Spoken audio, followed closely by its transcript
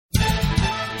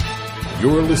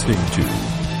You're listening to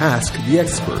Ask the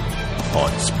Expert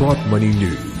on Sprott Money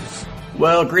News.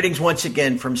 Well, greetings once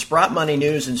again from Sprott Money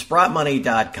News and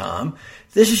SprottMoney.com.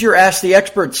 This is your Ask the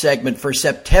Expert segment for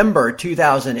September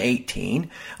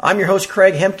 2018. I'm your host,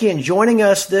 Craig Hemke, and joining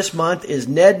us this month is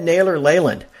Ned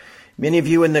Naylor-Leyland. Many of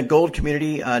you in the gold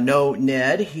community know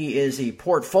Ned. He is a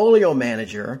portfolio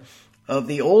manager of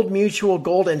the Old Mutual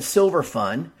Gold and Silver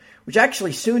Fund, which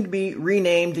actually soon to be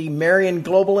renamed the Marion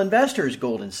Global Investors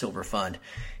Gold and Silver Fund.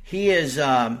 He is,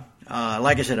 like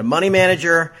I said, a money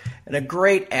manager and a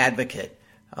great advocate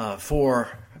for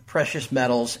precious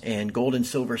metals and gold and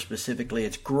silver specifically.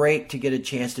 It's great to get a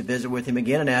chance to visit with him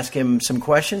again and ask him some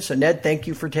questions. So, Ned, thank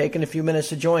you for taking a few minutes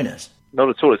to join us. Not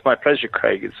at all. It's my pleasure,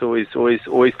 Craig. It's always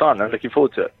fun. I'm looking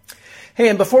forward to it. Hey,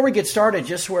 and before we get started,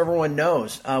 just so everyone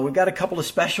knows, we've got a couple of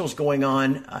specials going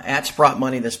on at Sprott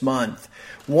Money this month.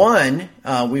 One,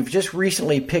 we've just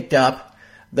recently picked up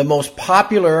the most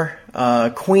popular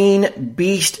Queen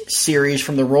Beast series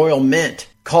from the Royal Mint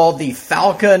called the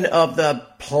Falcon of the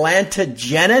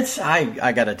Plantagenets.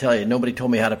 I got to tell you, nobody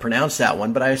told me how to pronounce that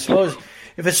one, but I suppose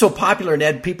if it's so popular,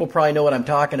 Ned, people probably know what I'm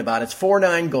talking about. It's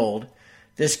 4.9 gold.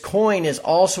 This coin is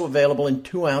also available in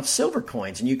 2-ounce silver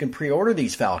coins, and you can pre-order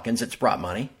these Falcons at Sprott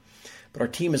Money. But our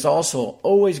team is also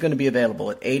always going to be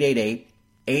available at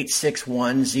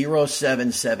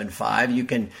 888-861-0775. You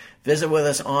can visit with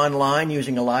us online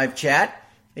using a live chat,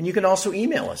 and you can also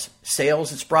email us,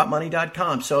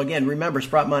 sales@sprottmoney.com. So again, remember,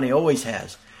 Sprott Money always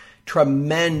has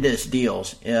tremendous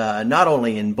deals, not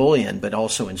only in bullion, but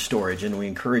also in storage, and we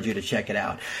encourage you to check it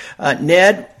out.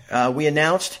 Ned, we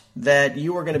announced that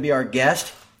you were going to be our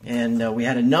guest, and we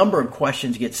had a number of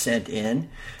questions get sent in,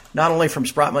 not only from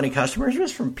Sprott Money customers, but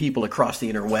from people across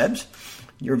the interwebs.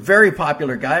 You're a very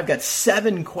popular guy. I've got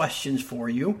 7 questions for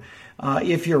you.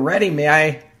 If you're ready, may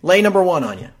I lay number 1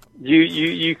 on you?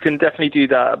 You can definitely do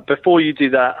that. Before you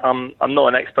do that, I'm not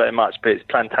an expert in much, but it's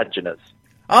Plantagenets.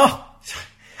 Oh,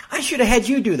 I should have had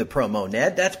you do the promo,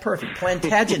 Ned. That's perfect.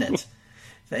 Plantagenets.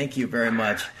 Thank you very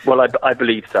much. Well, I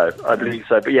believe so.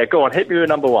 But yeah, go on. Hit me with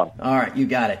number 1. All right, you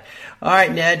got it. All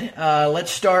right, Ned, let's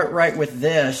start right with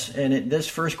this. And this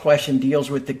first question deals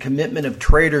with the Commitment of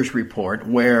Traders report,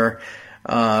 where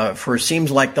for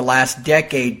seems like the last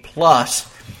decade plus,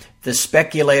 the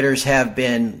speculators have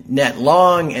been net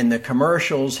long and the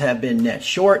commercials have been net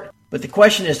short. But the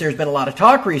question is, there's been a lot of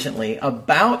talk recently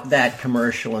about that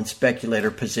commercial and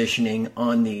speculator positioning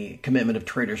on the Commitment of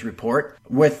Traders report,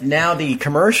 with now the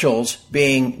commercials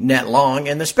being net long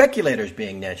and the speculators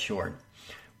being net short.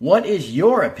 What is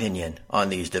your opinion on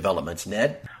these developments,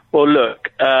 Ned? Well,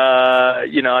 look,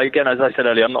 again, as I said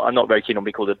earlier, I'm not very keen on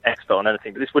being called an expert on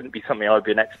anything, but this wouldn't be something I would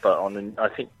be an expert on, and I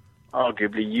think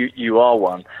arguably you are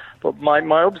one. But my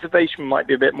observation might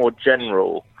be a bit more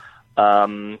general.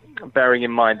 Bearing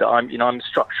in mind that I'm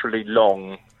structurally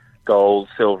long gold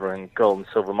and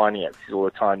silver mining equities all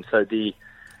the time. So the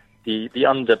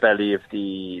underbelly of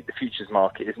the futures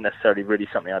market isn't necessarily really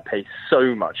something I pay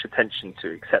so much attention to,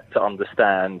 except to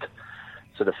understand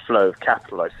sort of flow of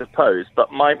capital, I suppose.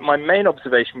 But my main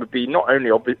observation would be not only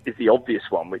is the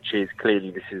obvious one, which is clearly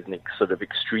this is an sort of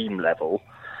extreme level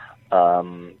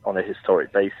on a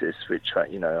historic basis, which I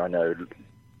know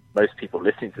most people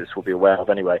listening to this will be aware of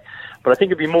anyway. But I think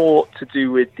it'd be more to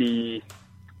do with the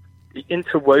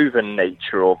interwoven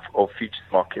nature of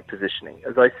futures market positioning.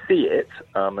 As I see it,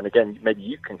 and again, maybe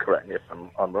you can correct me if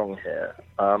I'm wrong here,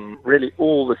 really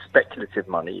all the speculative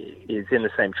money is in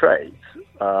the same trades.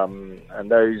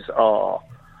 And those are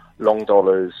long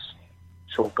dollars,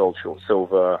 short gold, short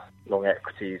silver, long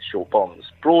equities, short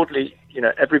bonds. Broadly,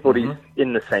 everybody's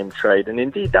in the same trade. And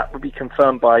indeed, that would be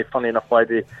confirmed funnily enough,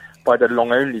 by the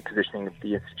long-only positioning of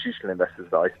the institutional investors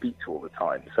that I speak to all the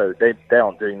time. So they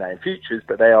aren't doing that in futures,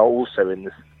 but they are also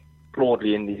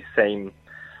broadly in these same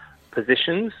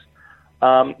positions.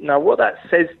 Now, what that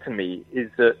says to me is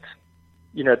that,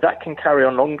 that can carry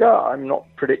on longer. I'm not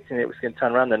predicting it was going to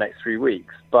turn around the next 3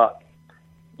 weeks, but,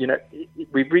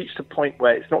 we've reached a point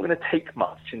where it's not going to take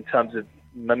much in terms of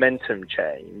momentum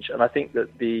change. And I think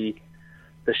that the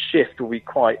shift will be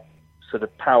quite sort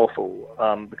of powerful,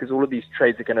 because all of these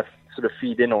trades are going to sort of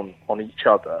feed in on each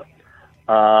other.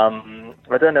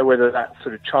 I don't know whether that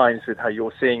sort of chimes with how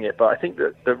you're seeing it, but I think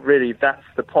that really that's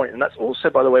the point. And that's also,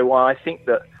 by the way, why I think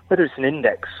that whether it's an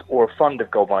index or a fund of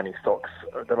gold mining stocks,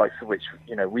 the likes of which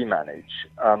we manage,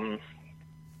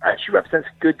 actually represents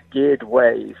a good geared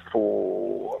way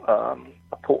for a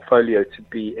portfolio to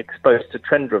be exposed to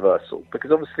trend reversal,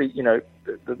 because obviously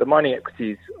the mining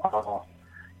equities are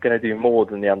going to do more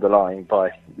than the underlying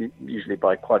usually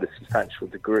by quite a substantial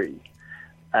degree.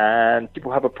 And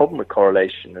people have a problem with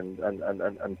correlation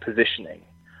and positioning.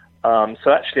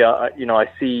 So actually, I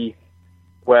see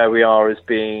where we are as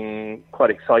being quite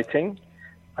exciting.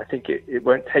 I think it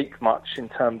won't take much in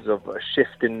terms of a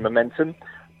shift in momentum,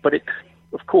 but it,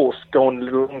 of course, go on a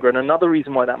little longer. And another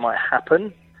reason why that might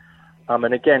happen,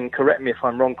 and again, correct me if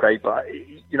I'm wrong, Craig, but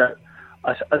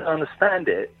as I understand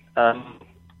it,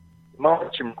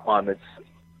 margin requirements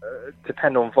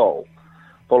depend on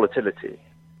volatility.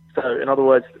 So, in other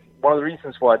words, one of the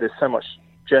reasons why there's so much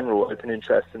general open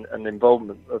interest and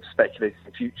involvement of speculating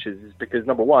in futures is because,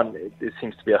 number one, it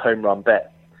seems to be a home run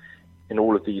bet in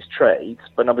all of these trades,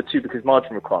 but number two, because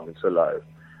margin requirements are low.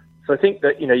 So I think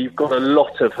that, you've got a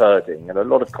lot of herding and a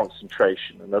lot of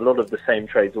concentration and a lot of the same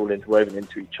trades all interwoven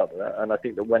into each other. And I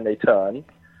think that when they turn,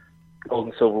 gold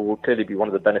and silver will clearly be one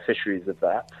of the beneficiaries of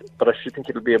that. But I should think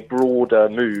it'll be a broader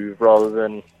move rather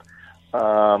than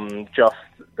just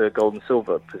the gold and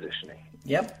silver positioning.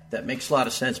 Yep, that makes a lot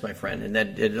of sense, my friend, and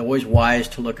that it's always wise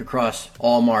to look across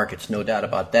all markets, no doubt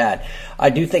about that. I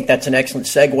do think that's an excellent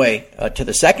segue to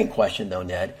the second question, though,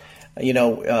 Ned.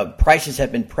 Prices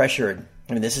have been pressured.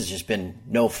 I mean, this has just been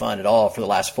no fun at all for the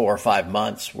last 4 or 5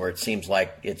 months, where it seems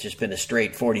like it's just been a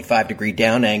straight 45-degree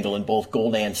down angle in both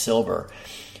gold and silver.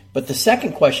 But the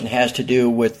second question has to do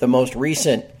with the most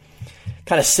recent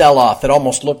kind of sell-off that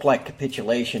almost looked like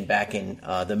capitulation back in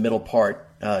the middle part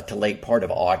to late part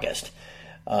of August.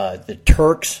 The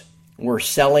Turks were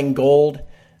selling gold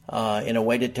in a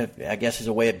way I guess, as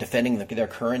a way of defending their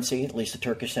currency, at least the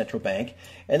Turkish central bank.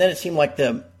 And then it seemed like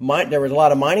there was a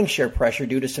lot of mining share pressure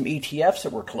due to some ETFs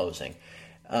that were closing.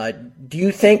 Do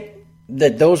you think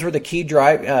that those were the key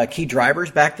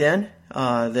drivers back then?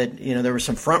 That there was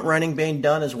some front running being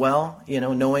done as well.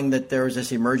 Knowing that there was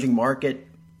this emerging market,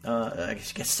 I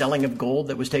guess, selling of gold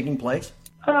that was taking place.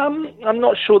 I'm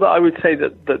not sure that I would say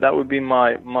that would be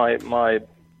my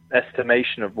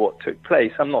estimation of what took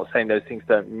place. I'm not saying those things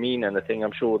don't mean anything.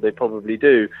 I'm sure they probably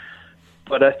do.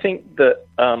 But I think that,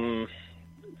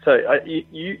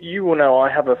 you will know I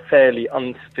have a fairly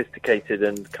unsophisticated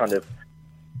and kind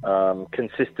of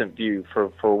consistent view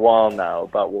for a while now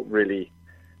about what really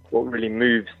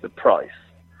moves the price.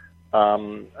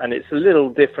 And it's a little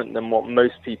different than what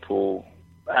most people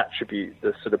attribute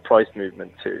the sort of price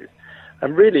movement to.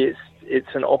 And really,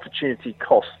 it's an opportunity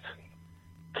cost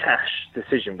cash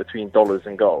decision between dollars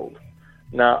and gold.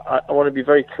 Now, I want to be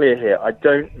very clear here. I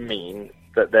don't mean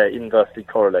that they're inversely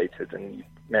correlated, and you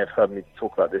may have heard me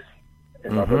talk about this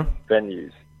in other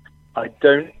venues.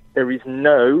 There is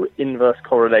no inverse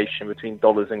correlation between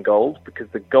dollars and gold, because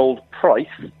the gold price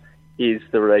is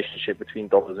the relationship between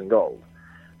dollars and gold.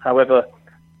 However,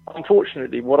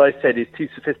 unfortunately, what I said is too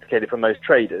sophisticated for most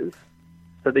traders,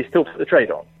 so they still put the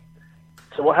trade on.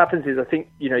 So what happens is, I think,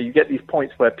 you get these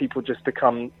points where people just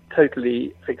become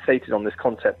totally fixated on this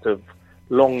concept of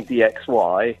long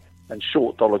DXY and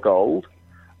short dollar gold.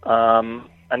 And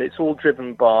it's all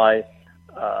driven by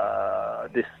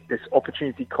this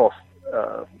opportunity cost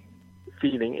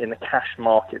feeling in the cash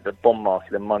market, the bond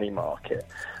market, the money market.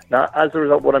 Now, as a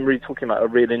result, what I'm really talking about are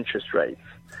real interest rates.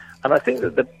 And I think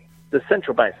that the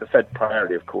central banks, the Fed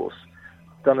primarily, of course,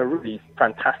 done a really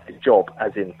fantastic job,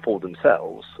 as in for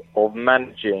themselves, of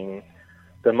managing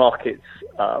the market's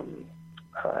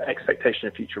expectation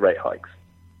of future rate hikes.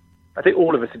 I think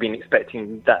all of us have been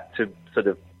expecting that to sort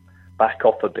of back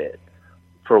off a bit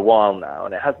for a while now,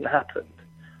 and it hasn't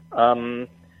happened.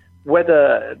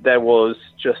 Whether there was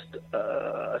just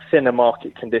thinner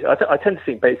market conditions, I tend to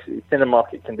think basically thinner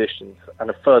market conditions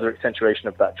and a further accentuation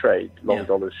of that trade, long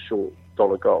dollars, short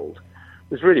dollar gold,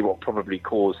 was really what probably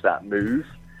caused that move.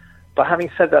 But having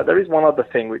said that, there is one other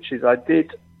thing, which is I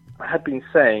had been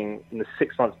saying in the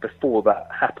 6 months before that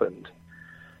happened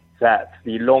that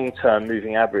the long-term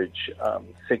moving average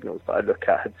signals that I look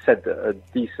at had said that a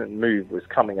decent move was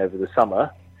coming over the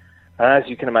summer. And as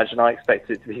you can imagine, I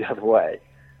expected it to be the other way.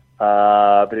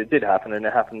 But it did happen, and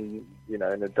it happened, in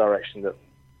a direction that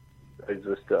those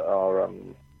of us that are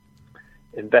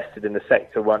invested in the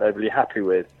sector weren't overly happy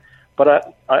with.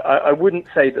 But I wouldn't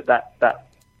say that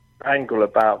angle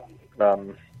about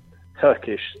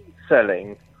Turkish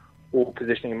selling or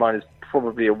positioning in mind is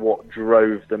probably what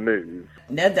drove the move.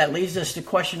 Ned, that leads us to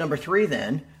question number 3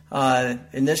 then.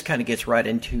 And this kind of gets right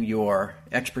into your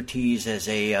expertise as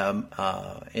in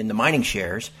the mining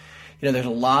shares. There's a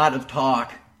lot of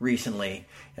talk recently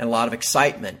and a lot of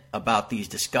excitement about these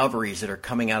discoveries that are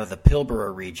coming out of the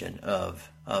Pilbara region of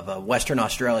Western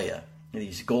Australia.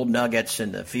 These gold nuggets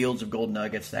and the fields of gold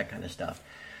nuggets, that kind of stuff.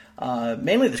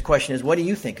 Mainly this question is, what do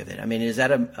you think of it? I mean, is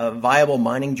that a viable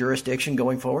mining jurisdiction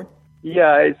going forward?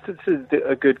 Yeah, it's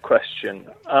a good question.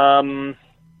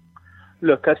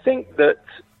 Look, I think that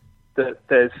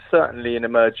there's certainly an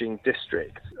emerging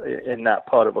district in that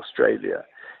part of Australia.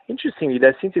 Interestingly,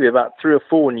 there seem to be about 3 or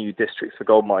 4 new districts for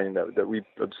gold mining that we've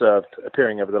observed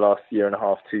appearing over the last year and a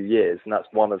half, 2 years, and that's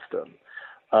one of them.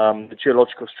 The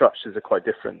geological structures are quite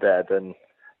different there than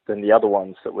the other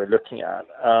ones that we're looking at.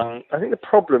 I think the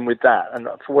problem with that, and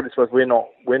for what it's worth, we're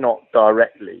not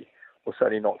directly, or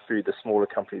certainly not through the smaller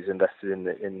companies invested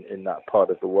in that part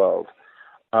of the world.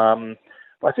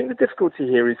 But I think the difficulty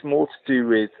here is more to do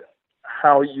with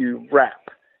how you wrap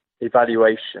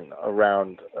evaluation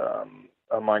around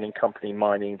a mining company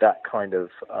mining that kind of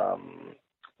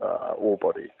ore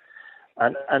body.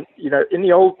 And in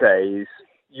the old days,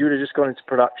 you would have just gone into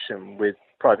production with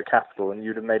private capital and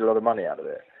you'd have made a lot of money out of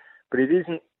it. But it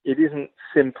isn't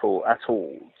simple at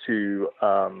all to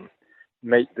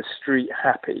make the street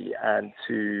happy and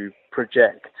to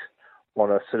project on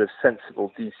a sort of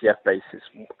sensible DCF basis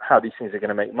how these things are going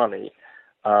to make money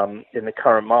in the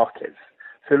current markets.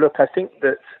 So look, I think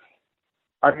that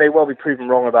I may well be proven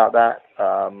wrong about that.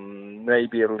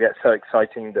 Maybe it'll get so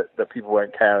exciting that people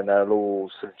won't care and they'll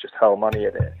all sort of just hurl money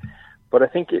at it. But I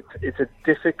think it's a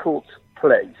difficult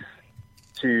place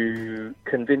to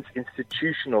convince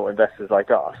institutional investors like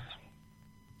us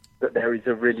that there is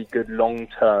a really good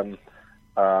long-term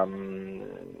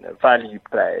value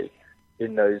play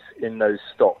in those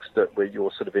stocks that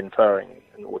you're sort of inferring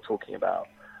and we're talking about.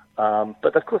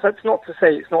 But of course, that's not to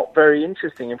say it's not very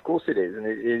interesting. Of course it is, and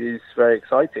it is very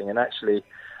exciting. And actually,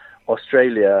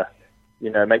 Australia,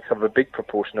 makes up a big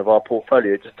proportion of our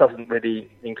portfolio. It just doesn't really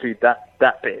include that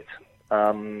bit,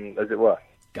 as it were.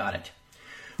 Got it.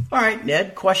 All right,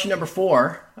 Ned, question number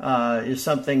 4 is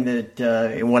something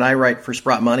that when I write for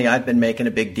Sprott Money, I've been making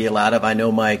a big deal out of. I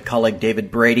know my colleague David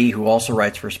Brady, who also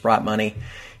writes for Sprott Money,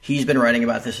 he's been writing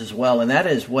about this as well, and that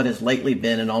is what has lately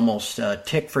been an almost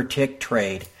tick-for-tick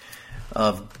trade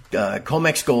of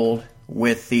COMEX gold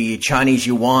with the Chinese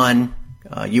yuan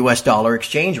U.S. dollar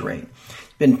exchange rate.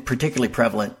 It's been particularly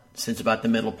prevalent since about the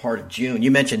middle part of June.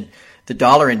 You mentioned the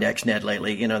dollar index, Ned,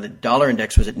 lately. The dollar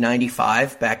index was at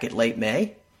 95 back at late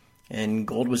May, and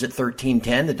gold was at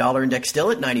 1310. The dollar index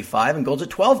still at 95, and gold's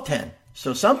at 1210.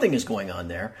 So something is going on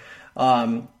there.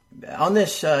 On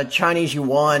this Chinese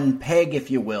yuan peg, if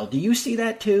you will, do you see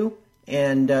that too?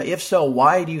 And if so,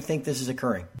 why do you think this is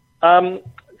occurring?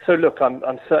 So look,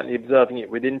 I'm certainly observing it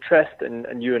with interest,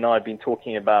 and you and I have been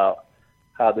talking about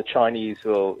how the Chinese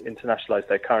will internationalize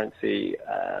their currency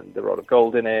and the role of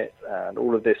gold in it, and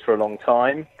all of this for a long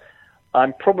time.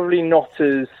 I'm probably not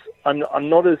as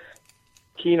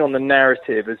keen on the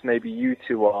narrative as maybe you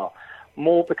two are,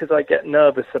 more because I get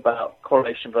nervous about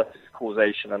correlation versus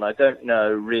causation, and I don't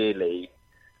know really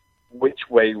which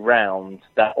way round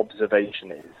that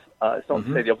observation is. It's not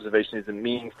to say the observation isn't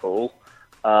meaningful,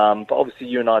 but obviously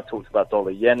you and I have talked about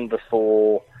dollar yen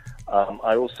before.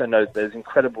 I also know there's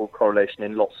incredible correlation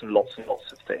in lots and lots and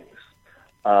lots of things.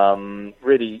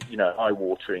 Really,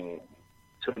 eye-watering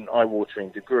to an eye-watering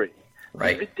degree.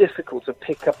 Right. It's difficult to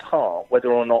pick apart whether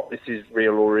or not this is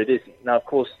real or it isn't. Now, of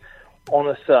course, on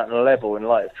a certain level, in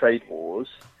light of trade wars,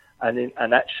 and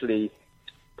actually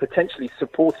potentially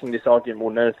supporting this argument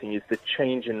more than anything is the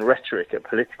change in rhetoric at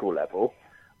political level.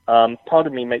 Part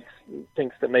of me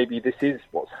thinks that maybe this is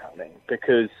what's happening,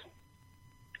 because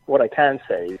what I can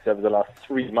say is over the last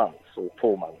 3 months or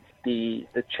 4 months, the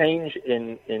change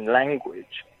in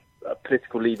language,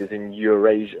 political leaders in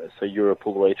Eurasia, so Europe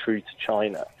all the way through to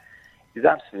China, is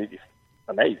absolutely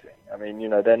amazing. I mean,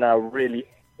 they're now really,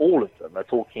 all of them are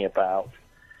talking about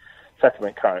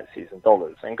settlement currencies and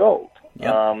dollars and gold.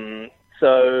 Yep.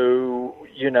 So,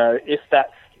 if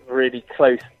that's really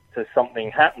close to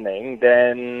something happening,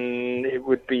 then it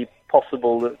would be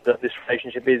possible that this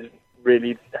relationship is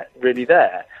really, really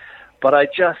there. But I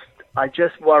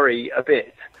just worry a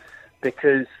bit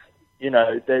because,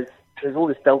 there's all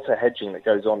this delta hedging that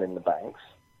goes on in the banks,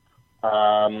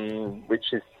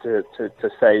 which is to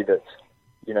say that,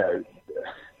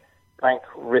 bank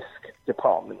risk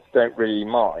departments don't really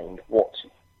mind what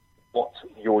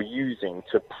you're using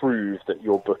to prove that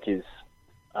your book is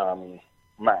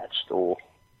matched or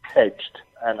hedged.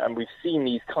 And we've seen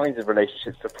these kinds of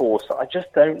relationships before, so I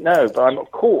just don't know. But I'm,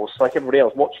 of course, like everybody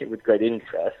else, watching it with great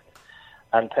interest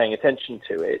and paying attention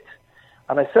to it.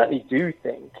 And I certainly do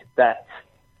think that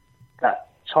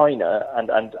China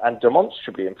and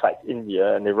demonstrably, in fact,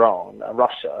 India and Iran and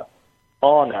Russia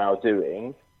are now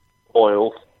doing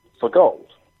oil for gold.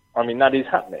 I mean, that is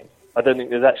happening. I don't think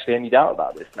there's actually any doubt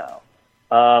about this now.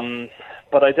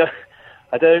 But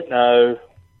I don't know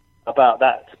about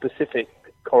that specific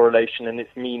correlation and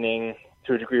its meaning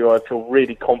to a degree where I feel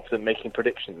really confident making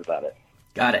predictions about it.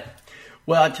 Got it.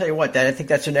 Well, I'll tell you what, I think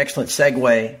that's an excellent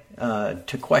segue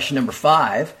to question number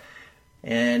 5.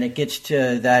 and it gets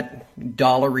to that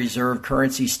dollar reserve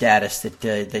currency status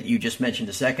that you just mentioned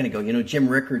a second ago. You know, Jim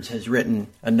Rickards has written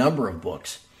a number of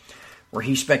books where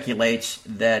he speculates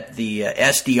that the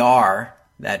SDR,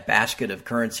 that basket of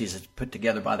currencies that's put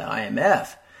together by the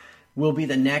IMF, will be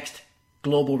the next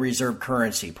global reserve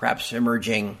currency, perhaps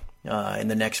emerging in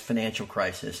the next financial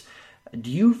crisis. Do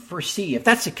you foresee, if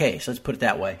that's the case, let's put it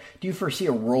that way, do you foresee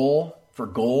a role for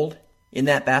gold in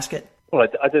that basket? Well,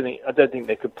 I don't think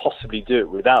they could possibly do it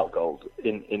without gold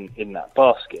in that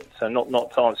basket. So not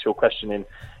to answer your question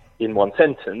in one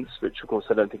sentence, which of course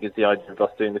I don't think is the idea of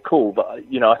us doing the call, but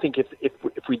you know, I think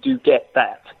if we do get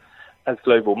that as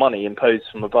global money imposed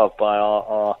from above by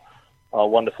our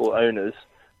wonderful owners,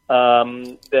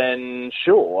 then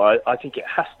sure, I think it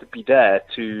has to be there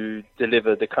to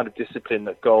deliver the kind of discipline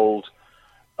that gold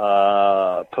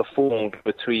performed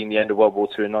between the end of World War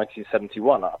II and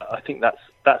 1971. I think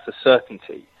that's a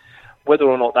certainty. Whether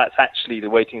or not that's actually the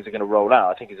way things are going to roll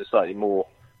out, I think is a slightly more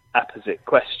apposite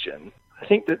question. I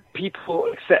think that people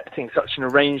accepting such an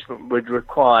arrangement would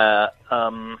require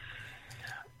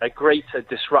a greater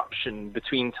disruption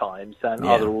between times than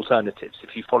other alternatives,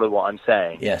 if you follow what I'm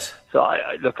saying. Yes. So,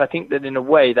 I think that in a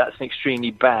way that's an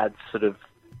extremely bad sort of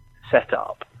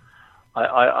setup.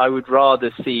 I would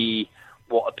rather see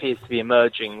what appears to be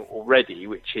emerging already,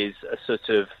 which is a sort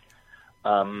of...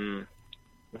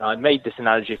 I've made this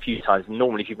analogy a few times, and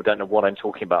normally people don't know what I'm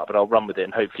talking about, but I'll run with it,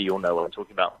 and hopefully you'll know what I'm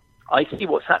talking about. I see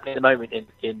what's happening at the moment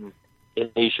in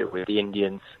Asia with the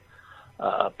Indians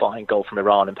buying gold from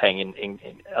Iran and paying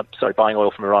buying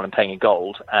oil from Iran and paying in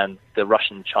gold, and the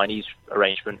Russian-Chinese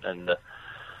arrangement and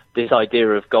this idea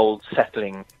of gold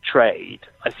settling trade.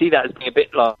 I see that as being a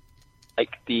bit like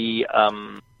the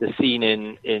scene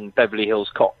in Beverly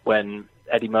Hills Cop when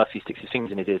Eddie Murphy sticks his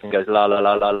fingers in his ears and goes la la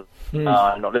la la,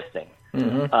 I'm not listening.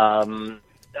 Mm-hmm.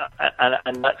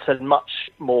 And that's a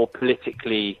much more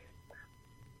politically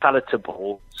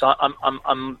palatable. So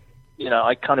I'm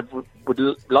I kind of would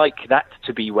like that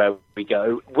to be where we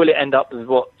go. Will it end up with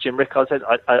what Jim Rickards said?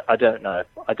 I don't know.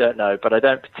 But I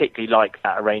don't particularly like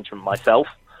that arrangement myself.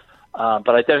 But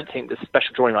I don't think the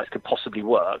special drawing rights could possibly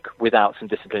work without some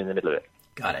discipline in the middle of it.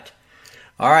 Got it.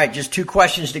 All right, just 2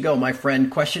 questions to go, my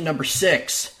friend. Question number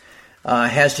 6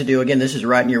 has to do, again, this is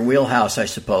right in your wheelhouse, I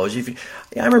suppose. I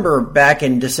remember back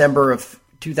in December of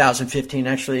 2015,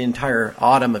 actually the entire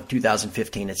autumn of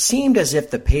 2015, it seemed as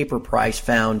if the paper price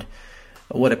found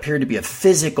what appeared to be a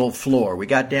physical floor. We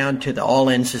got down to the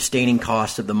all-in sustaining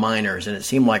cost of the miners, and it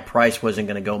seemed like price wasn't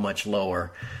going to go much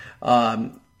lower.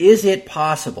 Is it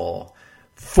possible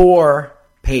for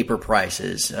paper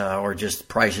prices, or just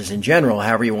prices in general,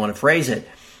 however you want to phrase it,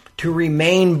 to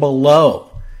remain below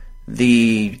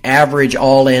the average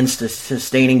all-in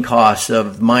sustaining costs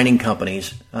of mining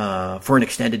companies for an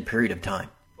extended period of time?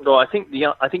 Well, I think the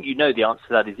answer to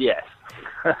that is yes.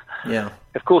 Yeah.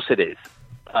 Of course it is.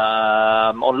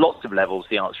 On lots of levels,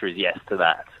 the answer is yes to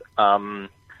that.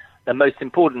 The most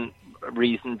important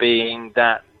reason being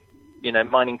that,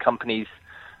 mining companies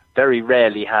very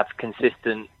rarely have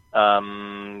consistent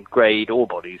grade ore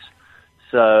bodies.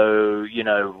 So,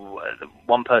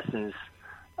 one person's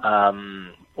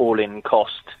all-in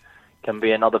cost can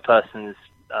be another person's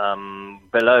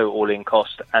below all-in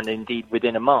cost, and indeed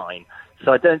within a mine.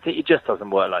 So I don't think it just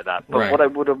doesn't work like that. But right.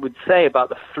 What I would say about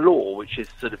the floor, which is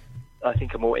sort of, I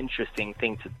think, a more interesting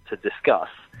thing to discuss,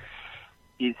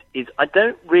 is I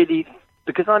don't really,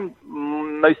 because I'm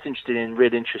most interested in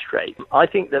real interest rate, I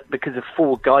think that because of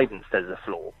forward guidance there's a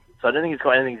floor. So I don't think it's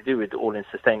got anything to do with all-in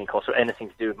sustaining costs or anything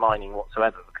to do with mining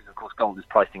whatsoever, because of course gold is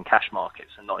priced in cash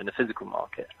markets and not in the physical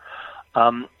market.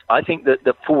 I think that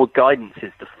the forward guidance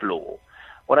is the floor.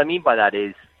 What I mean by that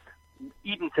is,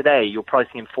 even today, you're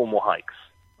pricing in 4 more hikes,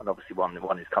 and obviously one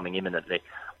is coming imminently,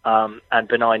 and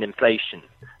benign inflation.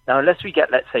 Now, unless we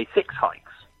get, let's say, 6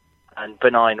 hikes and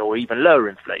benign or even lower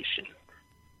inflation,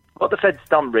 what the Fed's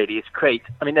done really is create.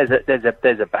 I mean, there's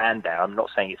a band there. I'm not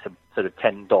saying it's a sort of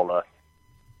 $10,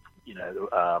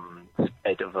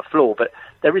 spread of a floor, but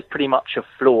there is pretty much a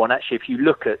floor. And actually, if you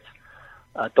look at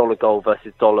dollar gold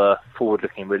versus dollar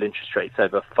forward-looking real interest rates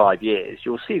over 5 years,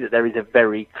 you'll see that there is a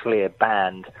very clear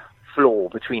band floor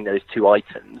between those 2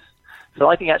 items. So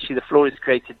I think actually the floor is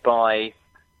created by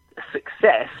the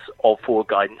success of forward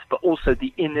guidance, but also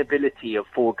the inability of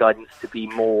forward guidance to be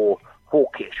more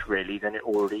hawkish, really, than it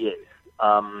already is.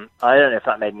 I don't know if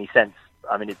that made any sense.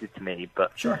 I mean, it did to me,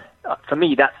 but sure. For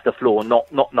me, that's the floor,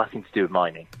 not nothing to do with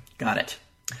mining. Got it.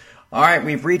 All right,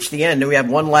 we've reached the end. We have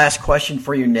one last question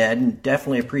for you, Ned, and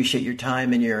definitely appreciate your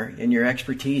time and your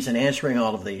expertise in answering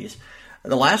all of these.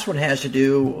 The last one has to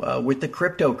do with the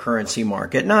cryptocurrency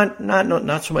market,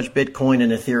 not so much Bitcoin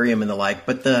and Ethereum and the like,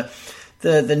 but the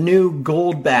new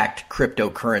gold-backed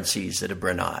cryptocurrencies that have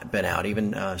been out.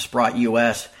 Even Sprott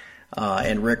US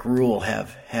and Rick Rule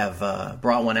have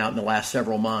brought one out in the last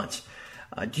several months.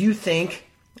 Do you think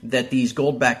that these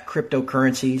gold-backed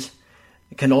cryptocurrencies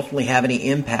can ultimately have any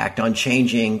impact on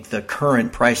changing the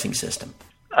current pricing system?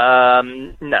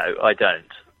 No, I don't.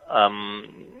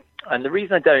 And the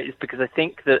reason I don't is because I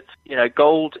think that,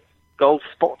 gold,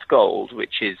 spot gold,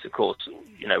 which is, of course,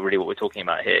 really what we're talking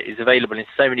about here, is available in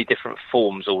so many different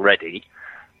forms already,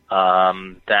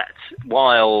 that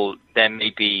while there may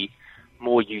be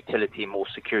more utility, more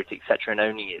security, etc., in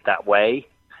owning it that way,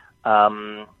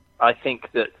 I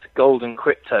think that gold and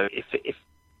crypto, if it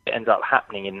ends up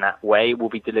happening in that way, will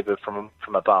be delivered from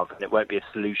above, and it won't be a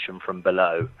solution from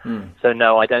below. So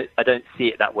no, I don't see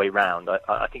it that way round.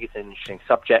 I think it's an interesting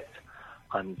subject.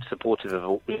 I'm supportive of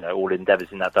all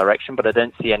endeavours in that direction, but I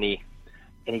don't see any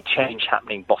change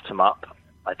happening bottom up.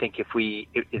 I think if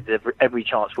every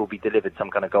chance will be delivered some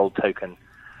kind of gold token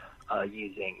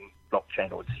using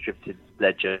blockchain or distributed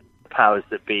ledger powers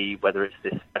that be, whether it's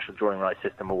this special drawing rights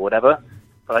system or whatever.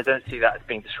 But I don't see that as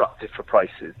being disruptive for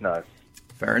prices, no.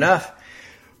 Fair enough.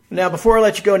 Now, before I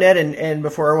let you go, Ned, and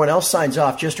before everyone else signs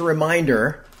off, just a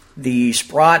reminder, the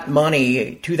Sprott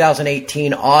Money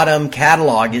 2018 Autumn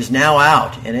Catalog is now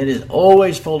out, and it is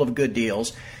always full of good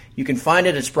deals. You can find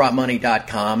it at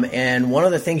SprottMoney.com, and one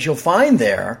of the things you'll find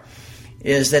there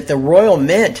is that the Royal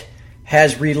Mint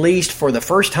has released for the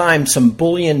first time some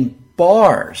bullion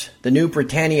bars. The new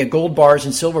Britannia gold bars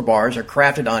and silver bars are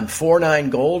crafted on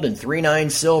 4/9 gold and 3/9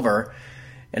 silver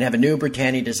and have a new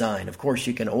Britannia design. Of course,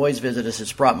 you can always visit us at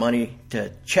Sprott Money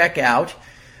to check out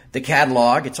the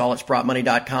catalog. It's all at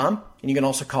SprottMoney.com. And you can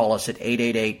also call us at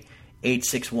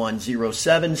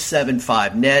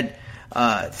 888-861-0775. Ned,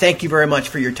 thank you very much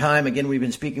for your time. Again, we've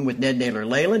been speaking with Ned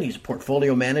Naylor-Leyland. He's a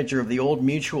portfolio manager of the Old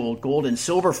Mutual Gold and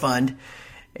Silver Fund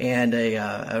and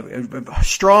a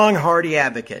strong, hardy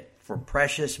advocate for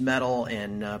precious metal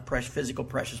and physical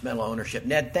precious metal ownership.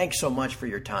 Ned, thanks so much for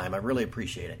your time. I really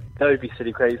appreciate it. That would be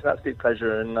silly, Craig. It's an absolute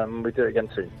pleasure, and we'll do it again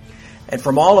soon. And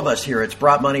from all of us here at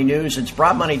Sprott Money News and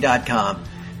SprottMoney.com,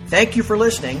 thank you for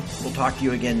listening. We'll talk to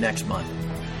you again next month.